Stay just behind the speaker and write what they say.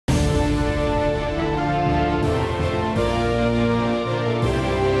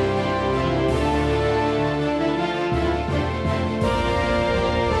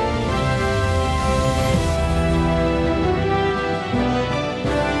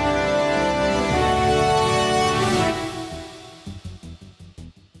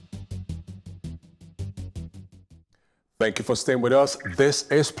Thank you for staying with us. This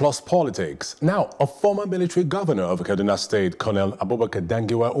is Plus Politics. Now, a former military governor of Kaduna State, Colonel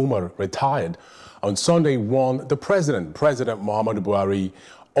Abubakar Umar, retired on Sunday, warned the President Muhammadu Buhari,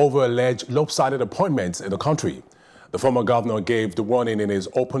 over alleged lopsided appointments in the country. The former governor gave the warning in his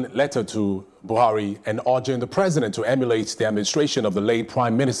open letter to Buhari and urging the president to emulate the administration of the late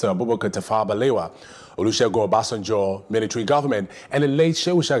Prime Minister Abubakar Balewa, Olusegun Obasanjo military government, and the late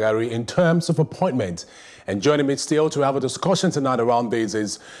Shehu Shagari in terms of appointment. And joining me still to have a discussion tonight around this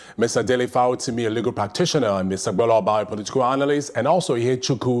is Mr. Dele Farotimi, a legal practitioner, and Mr. Gbola Ola, a political analyst, and also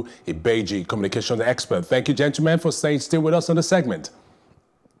Ihechukwu Ibeji, communications expert. Thank you, gentlemen, for staying still with us on the segment.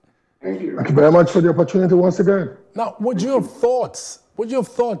 Thank you. Thank you very much for the opportunity once again. Now, would you have thought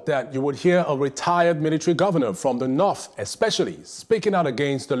that you would hear a retired military governor from the north, especially, speaking out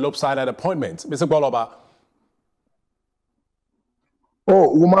against the lopsided appointments? Mr. Gbola Ola.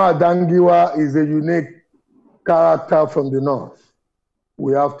 Umar Dangiwa is a unique character from the north.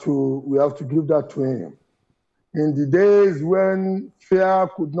 We have to give that to him. In the days when fear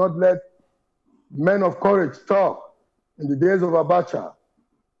could not let men of courage talk, in the days of Abacha,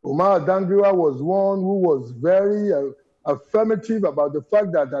 Umar Dangiwa was one who was very affirmative about the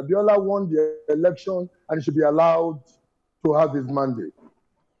fact that Abiola won the election and he should be allowed to have his mandate.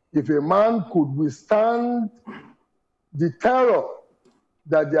 If a man could withstand the terror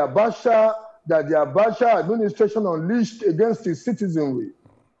that the Abacha administration unleashed against his citizenry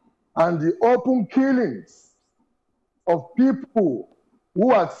and the open killings of people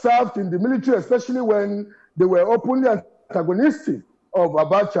who had served in the military, especially when they were openly antagonistic of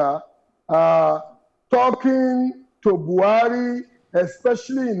Abacha, talking to Buhari,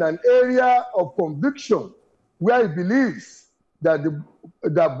 especially in an area of conviction where he believes that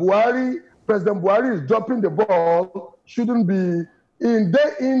President Buhari is dropping the ball, shouldn't be.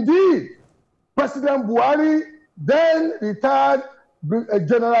 Indeed, President Buhari, then retired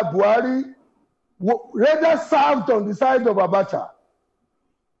General Buhari, rather served on the side of Abacha.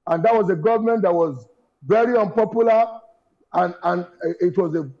 And that was a government that was very unpopular, and it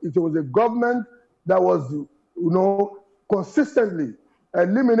was a government that was, consistently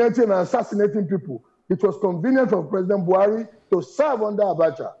eliminating and assassinating people. It was convenient for President Buhari to serve under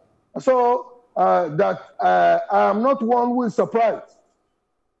Abacha. So I am not one who is surprised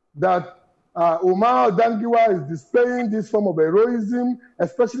that Umar Dangiwa is displaying this form of heroism,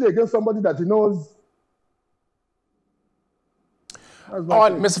 especially against somebody that he knows. All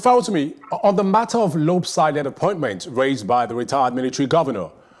right, Mr. Farotimi, on the matter of lopsided appointments raised by the retired military governor,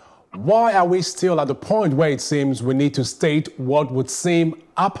 why are we still at the point where it seems we need to state what would seem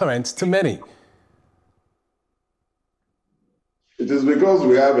apparent to many? It is because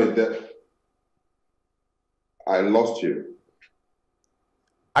we have I lost you.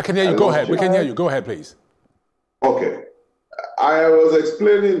 I can hear you. Go ahead. We can hear you. Go ahead, please. Okay. I was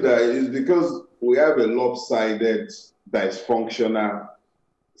explaining that it's because we have a lopsided, dysfunctional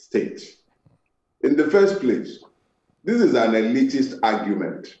state. In the first place, this is an elitist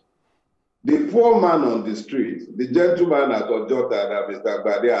argument. The poor man on the street, the gentleman at Ojota that Mr.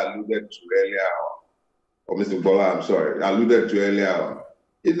 Bade alluded to earlier on, or Mr. Bola, I'm sorry, alluded to earlier on,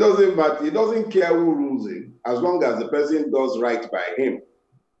 it doesn't matter. He doesn't care who rules him as long as the person does right by him.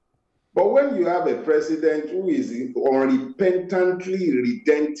 But when you have a president who is unrepentantly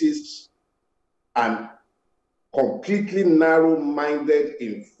redentist and completely narrow-minded,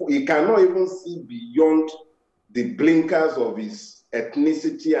 he cannot even see beyond the blinkers of his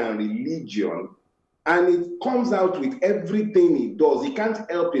ethnicity and religion, and it comes out with everything he does. He can't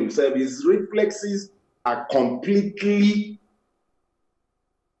help himself. His reflexes are completely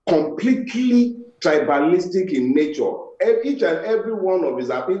tribalistic in nature. Each and every one of his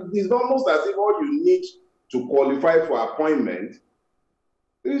appeals, it's almost as if all you need to qualify for appointment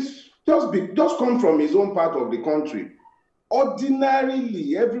is just come from his own part of the country.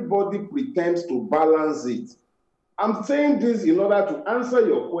 Ordinarily, everybody pretends to balance it. I'm saying this in order to answer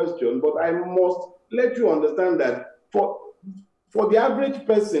your question, but I must let you understand that for the average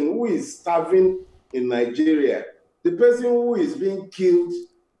person who is starving in Nigeria, the person who is being killed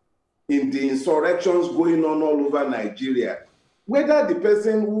in the insurrections going on all over Nigeria, whether the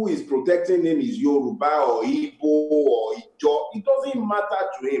person who is protecting him is Yoruba or Igbo or Ijo, it doesn't matter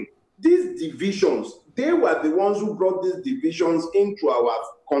to him. These divisions, they were the ones who brought these divisions into our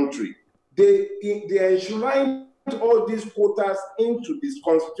country. They enshrined all these quotas into this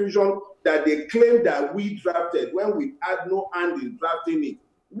constitution that they claim that we drafted when we had no hand in drafting it.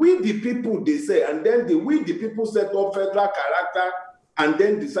 We the people, they say, and then we the people set up federal character and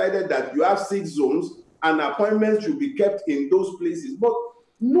then decided that you have 6 zones and appointments should be kept in those places. But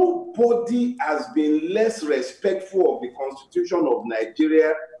Nobody has been less respectful of the Constitution of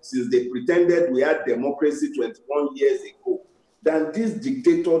Nigeria since they pretended we had democracy 21 years ago than this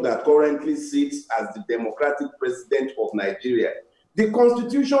dictator that currently sits as the democratic president of Nigeria. The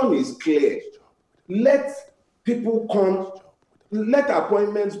Constitution is clear. Let people come, let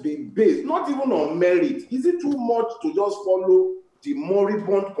appointments be based, not even on merit. Is it too much to just follow the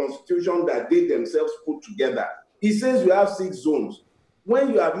moribund Constitution that they themselves put together? It says we have 6 zones.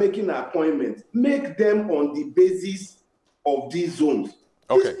 When you are making appointments, make them on the basis of these zones.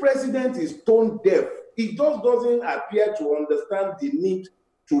 Okay. This president is tone deaf. He just doesn't appear to understand the need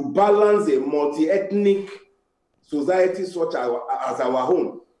to balance a multi-ethnic society such as our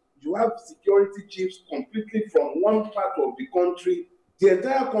own. You have security chiefs completely from one part of the country. The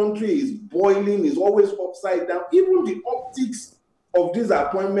entire country is boiling, is always upside down. Even the optics of these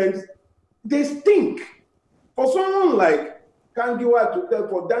appointments, they stink. For someone like Dangiwa to tell,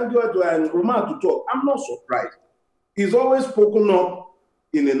 for Dangiwa and Umar to talk, I'm not surprised. He's always spoken up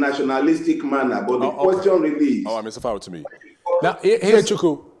in a nationalistic manner, but the question really is... Mr. Farotimi. Now,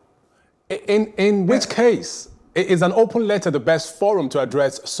 Ihechukwu, in which case is an open letter the best forum to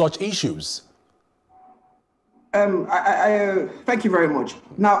address such issues? Thank you very much.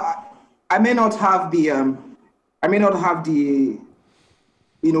 Now, I may not have the,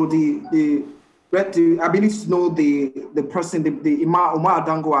 the ability to know the person, the Umar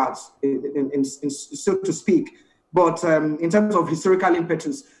Dangiwa, so to speak, but in terms of historical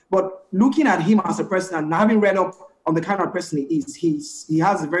impetus. But looking at him as a person and having read up on the kind of person he is, he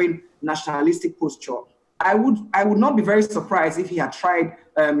has a very nationalistic posture. I would not be very surprised if he had tried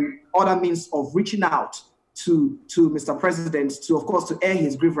other means of reaching out to Mr. President to, of course, to air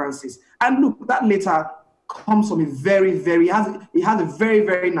his grievances. And look, that letter comes from a very, very, it has a very,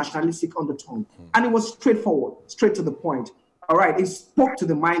 very nationalistic undertone. And it was straightforward, straight to the point. All right, it spoke to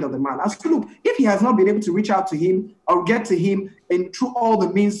the mind of the man. And so look, if he has not been able to reach out to him or get to him through all the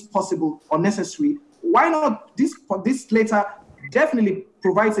means possible or necessary, why not this letter definitely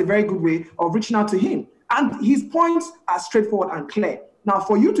provides a very good way of reaching out to him. And his points are straightforward and clear. Now,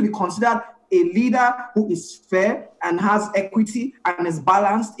 for you to be considered a leader who is fair and has equity and is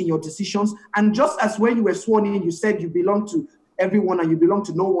balanced in your decisions, and just as when you were sworn in, you said you belong to everyone and you belong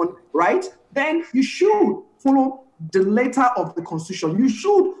to no one, right? Then you should follow the letter of the Constitution. You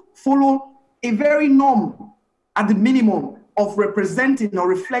should follow a very norm, at the minimum, of representing or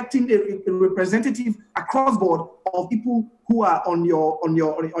reflecting a representative across board of people who are on your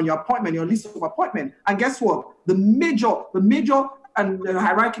appointment, your list of appointment. And guess what? The major and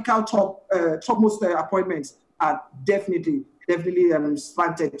hierarchical topmost appointments are definitely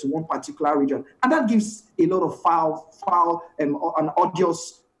slanted to one particular region, and that gives a lot of foul and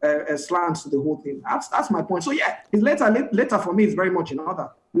odious slant to the whole thing. That's my point. So yeah, his letter for me is very much in order.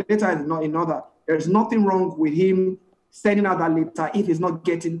 Letter is not in order. There's nothing wrong with him sending out that letter if he's not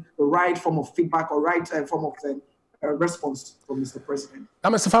getting the right form of feedback or right form of response from Mr. President.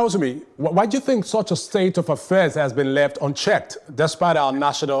 Now, Mr. Farotimi, why do you think such a state of affairs has been left unchecked, despite our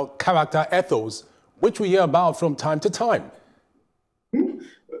national character ethos, which we hear about from time to time?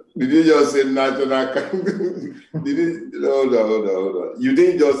 Did you just say national? Hold on. You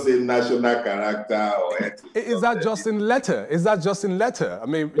didn't just say national character or ethics. Is that just in letter? Is that just in letter? I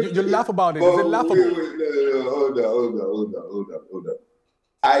mean, you laugh about it. Is it laughable? Hold on.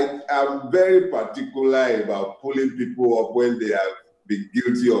 I am very particular about pulling people up when they have been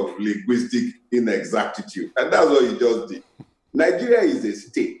guilty of linguistic inexactitude. And that's what you just did. Nigeria is a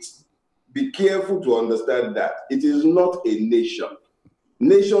state. Be careful to understand that. It is not a nation.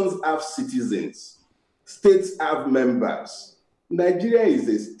 Nations have citizens. States have members. Nigeria is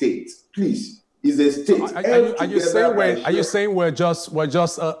a state. Please, is a state. So are you saying we're just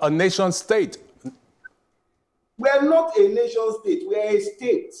a nation state? We are not a nation state. We are a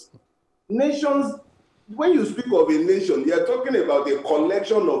state. Nations, when you speak of a nation, you are talking about a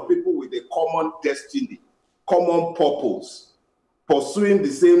collection of people with a common destiny, common purpose, pursuing the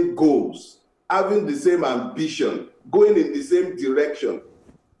same goals, having the same ambition, going in the same direction.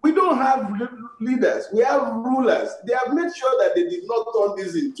 We don't have leaders. We have rulers. They have made sure that they did not turn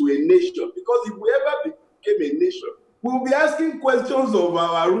this into a nation, because if we ever became a nation, we'll be asking questions of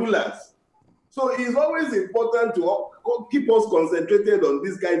our rulers. So it's always important to keep us concentrated on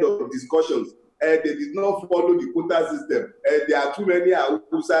this kind of discussions. They did not follow the quota system. There are too many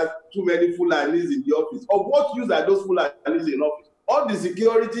Hausas, too many Fulanis in the office. Of what use are those Fulanis in office? All the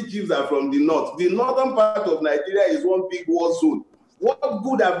security chiefs are from the north. The northern part of Nigeria is one big war zone. What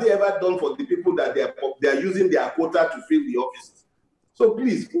good have they ever done for the people that they are using their quota to fill the offices? So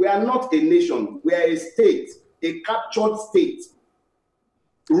please, we are not a nation. We are a state, a captured state.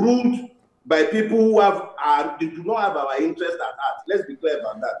 ruled by people who they do not have our interest at heart. Let's be clear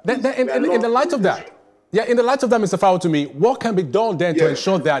about that. In the light of that, in the light of that, Mr. Farotimi, what can be done then to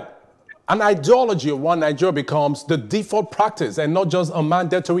ensure that an ideology of one Nigeria becomes the default practice and not just a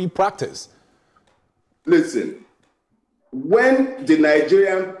mandatory practice? Listen, when the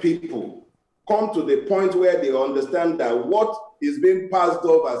Nigerian people come to the point where they understand that what is being passed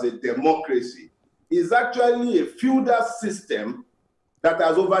off as a democracy is actually a feudal system that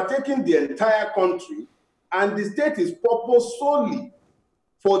has overtaken the entire country, and the state is purposed solely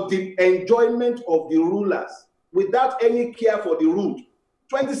for the enjoyment of the rulers without any care for the ruled.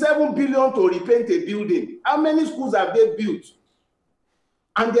 27 billion to repaint a building. How many schools have they built?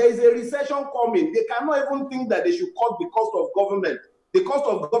 And there is a recession coming. They cannot even think that they should cut the cost of government. The cost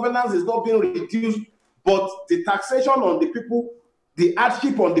of governance is not being reduced, but the taxation on the people, the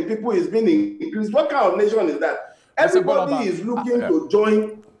hardship on the people is being increased. What kind of nation is that? Everybody is looking to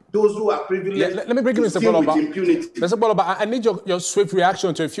join those who are privileged. Let me bring you, Mr. Boloba. Impunity. Mr. Boloba, I need your swift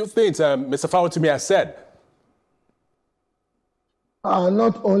reaction to a few things Mr. Farotimi has said.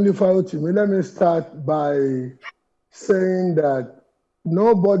 Not only Farotimi, let me start by saying that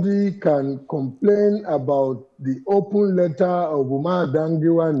nobody can complain about the open letter of Umar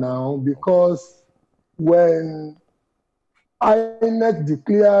Dangiwa now, because when INEC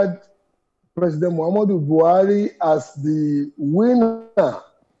declared President Muhammadu Buhari as the winner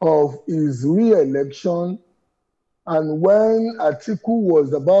of his re-election, and when Atiku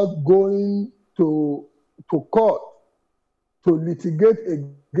was about going to court to litigate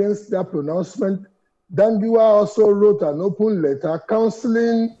against that pronouncement, Dangiwa also wrote an open letter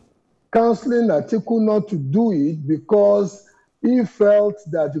counseling Atiku not to do it because he felt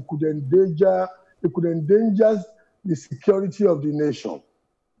that it could endanger the security of the nation.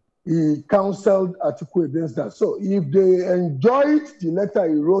 He counseled Atiku against that. So if they enjoyed the letter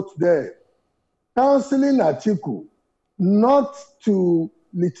he wrote there, counseling Atiku not to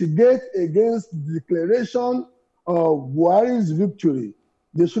litigate against the declaration of Buhari's victory,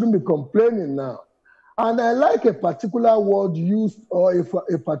 they shouldn't be complaining now. And I like a particular word used, or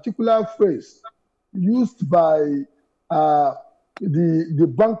a particular phrase used by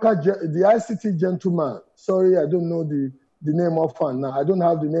the banker, the ICT gentleman. Sorry, I don't know the name offhand now. I don't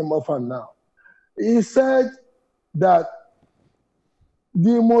have the name offhand now. He said that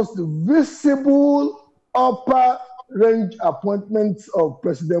the most visible upper range appointments of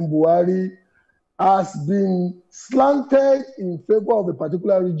President Buhari has been slanted in favor of a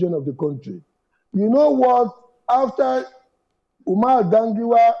particular region of the country. You know what? After Umar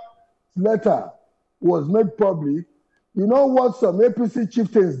Dangiwa's letter was made public, you know what some APC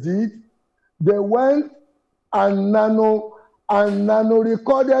chieftains did? They went and nano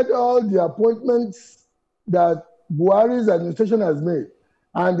recorded all the appointments that Buhari's administration has made.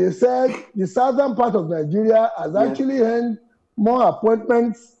 And they said the southern part of Nigeria has actually had more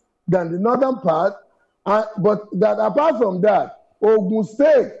appointments than the northern part. But that apart from that, Ogun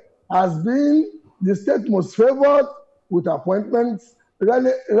State has been the state most favored with appointments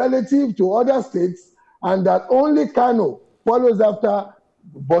relative to other states, and that only Kano follows after.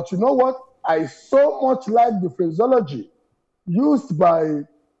 But you know what? I so much like the phraseology used by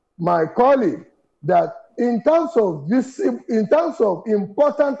my colleague that in terms of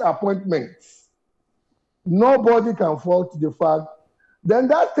important appointments, nobody can fault the fact. Then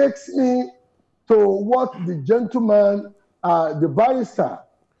that takes me to what the gentleman, the barrister,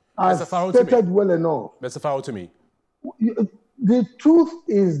 has stated well enough. Mr. Farotimi. The truth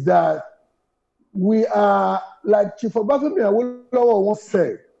is that we are, like Chief Obafemi Awolowo once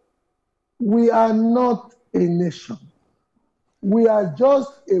said, we are not a nation. We are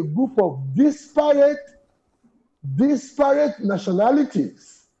just a group of disparate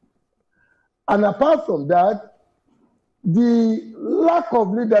nationalities. And apart from that, the lack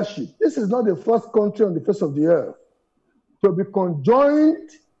of leadership, this is not the first country on the face of the earth to be conjoined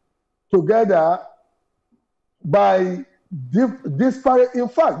together by disparate. In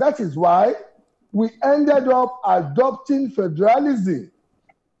fact, that is why we ended up adopting federalism.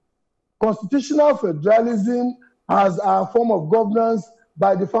 Constitutional federalism as our form of governance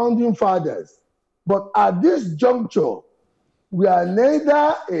by the founding fathers. But at this juncture, we are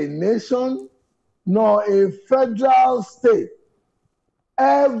neither a nation nor a federal state.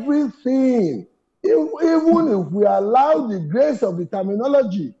 Everything, even if we allow the grace of the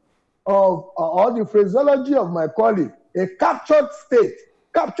terminology or the phraseology of my colleague, a captured state,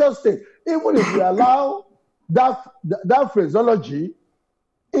 even if we allow that phraseology,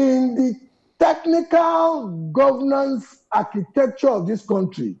 in the technical governance architecture of this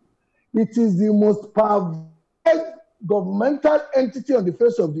country, it is the most perverted governmental entity on the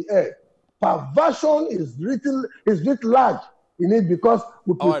face of the earth, perversion is writ large in it, because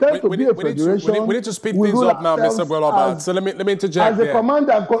we pretend to be a federation. We need to speed things up now, Mr. Gbola Ola. So let me interject as a command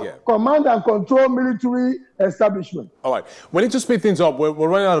and control military establishment. All right. We need to speed things up. We're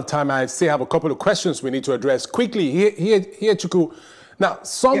running out of time. I still have a couple of questions we need to address quickly. Ihechukwu. Now,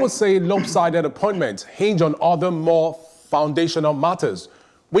 some would say lopsided appointments hinge on other more foundational matters,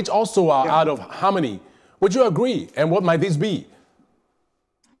 which also are out of harmony. Would you agree? And what might this be?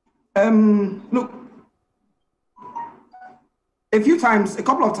 Look, a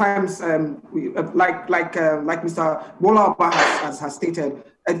couple of times, like Mr. Gbola Ola has stated,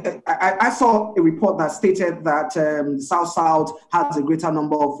 I saw a report that stated that the South has a greater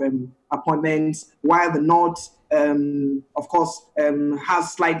number of appointments, while the North, of course,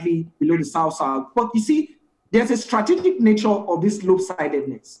 has slightly below the South. But you see, there's a strategic nature of this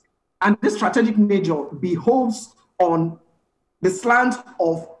lopsidedness. And this strategic nature behoves on the slant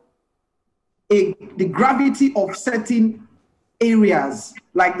of the gravity of certain areas,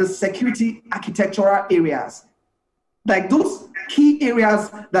 like the security architectural areas, like those key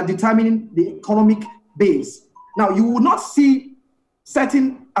areas that determine the economic base. Now, you will not see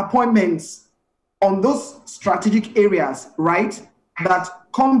certain appointments on those strategic areas, right, that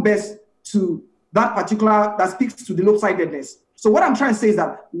come best to that particular, that speaks to the lopsidedness. So what I'm trying to say is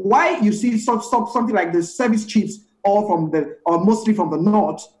that why you see something like the service chiefs or mostly from the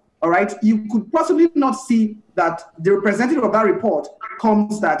North, all right, you could possibly not see that the representative of that report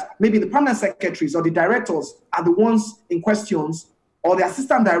comes that maybe the permanent secretaries or the directors are the ones in questions, or the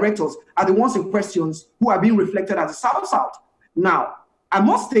assistant directors are the ones in questions who are being reflected as the South. Now, I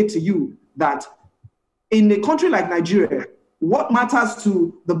must say to you that in a country like Nigeria, what matters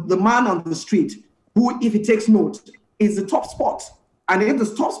to the man on the street, who, if he takes note, is the top spot. And if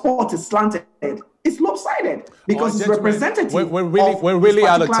the top spot is slanted, it's lopsided, because it's representative. We're really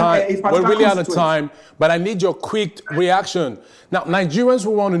out of time. We're really out of time, but I need your quick reaction. Now, Nigerians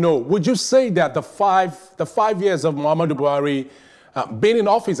will want to know, would you say that the five years of Muhammadu Buhari being in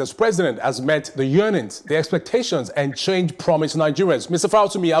office as president has met the yearnings, the expectations, and changed promised Nigerians? Mr.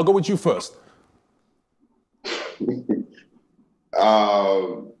 Farotimi, I'll go with you first.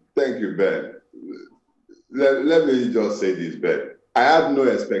 Thank you, Ben. Let me just say this, Ben. I had no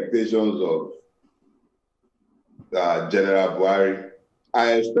expectations of General Buhari.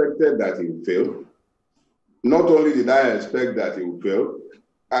 I expected that he would fail. Not only did I expect that he would fail,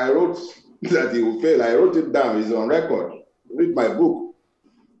 I wrote that he would fail. I wrote it down. It's on record. Read my book.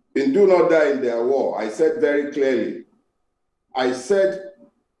 In Do Not Die in Their War, I said very clearly, I said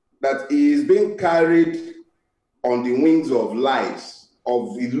that he is being carried on the wings of lies,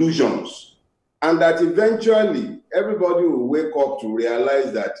 of illusions, and that eventually everybody will wake up to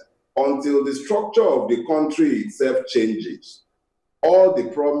realize that until the structure of the country itself changes, all the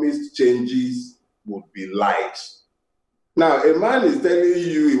promised changes would be lies. Now, a man is telling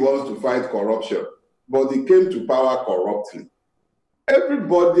you he wants to fight corruption, but he came to power corruptly.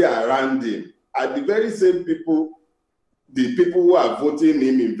 Everybody around him are the very same people, the people who are voting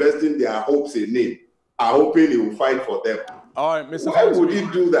him, investing their hopes in him, are hoping he will fight for them. All right, Mr. Why would he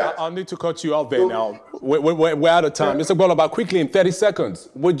do that? I'll need to cut you off there now. We're out of time. Mr. Gbola, about quickly in 30 seconds,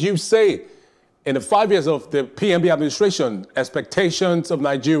 would you say in the 5 years of the PMB administration, expectations of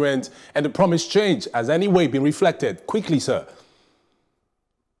Nigerians and the promised change has any way been reflected? Quickly, sir.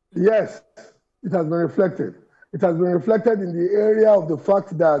 Yes, it has been reflected. It has been reflected in the area of the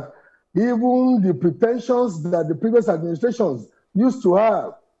fact that even the pretensions that the previous administrations used to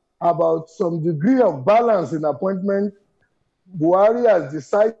have about some degree of balance in appointment, Buhari has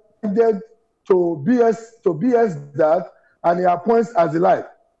decided to BS that, and he appoints as he like.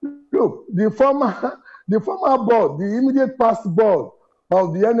 Look, the former board, the immediate past board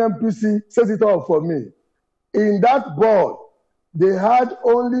of the NNPC says it all for me. In that board, they had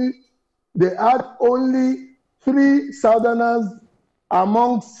only 3 Southerners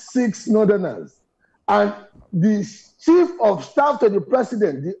among 6 Northerners, and the chief of staff to the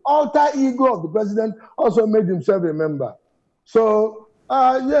president, the alter ego of the president, also made himself a member. So,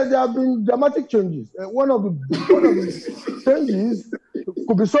 yeah, there have been dramatic changes. One of the changes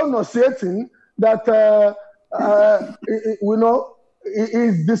could be so nauseating that, it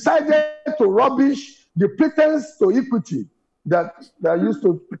is decided to rubbish the pretense to equity that used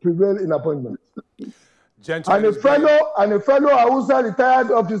to prevail in appointments. And a fellow Hausa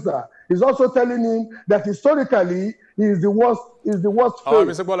retired officer He's also telling him that historically he is the worst. All right,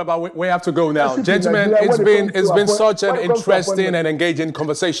 Mr. Gbola, we have to go now. Gentlemen, it's been such an interesting and engaging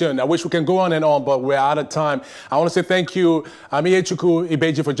conversation. I wish we can go on and on, but we're out of time. I want to say thank you, Ihechukwu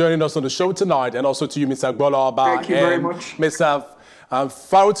Ibeji, for joining us on the show tonight, and also to you, Mr. Gbola Ola. Thank you very much. Mr.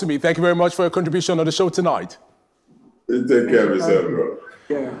 Farotimi, thank you very much for your contribution on the show tonight. Take care of yourself, bro.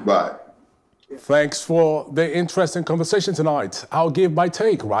 Yeah. Bye. Thanks for the interesting conversation tonight. I'll give my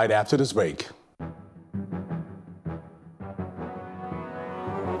take right after this break.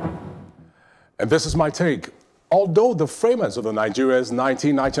 And this is my take. Although the framers of the Nigeria's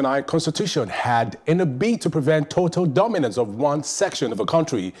 1999 constitution had, in a bid to prevent total dominance of one section of a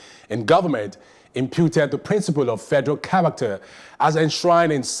country in government, imputed the principle of federal character as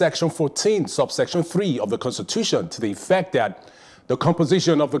enshrined in Section 14, subsection 3 of the Constitution, to the effect that the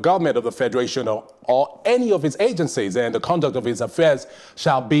composition of the government of the Federation or any of its agencies and the conduct of its affairs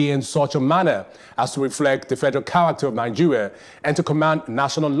shall be in such a manner as to reflect the federal character of Nigeria and to command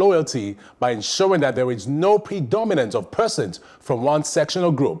national loyalty by ensuring that there is no predominance of persons from one section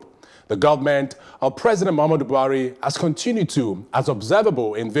or group. The government of President Muhammadu Buhari has continued to, as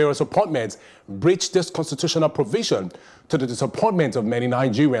observable in various appointments, breach this constitutional provision to the disappointment of many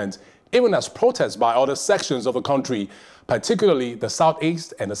Nigerians, even as protests by other sections of the country, particularly the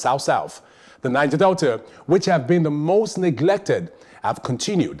Southeast and the South-South. The Niger Delta, which have been the most neglected, have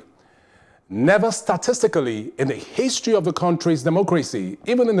continued. Never statistically in the history of the country's democracy,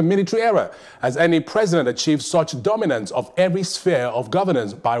 even in the military era, has any president achieved such dominance of every sphere of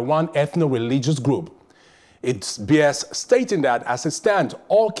governance by one ethno-religious group. It bears stating that, as it stands,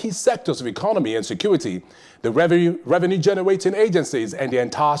 all key sectors of economy and security, the revenue-generating agencies, and the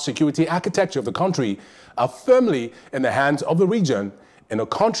entire security architecture of the country are firmly in the hands of the region, in a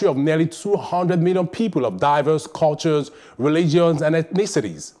country of nearly 200 million people of diverse cultures, religions, and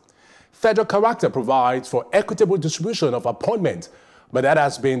ethnicities. Federal character provides for equitable distribution of appointments, but that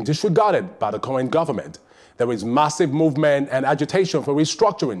has been disregarded by the current government. There is massive movement and agitation for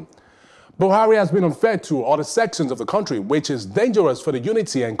restructuring. Buhari has been unfair to other sections of the country, which is dangerous for the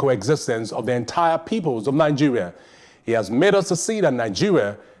unity and coexistence of the entire peoples of Nigeria. He has made us to see that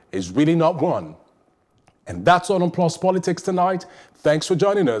Nigeria is really not one. And that's all on Plus Politics tonight. Thanks for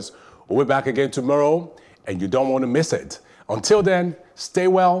joining us. We'll be back again tomorrow, and you don't want to miss it. Until then, stay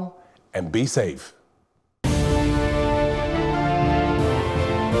well and be safe.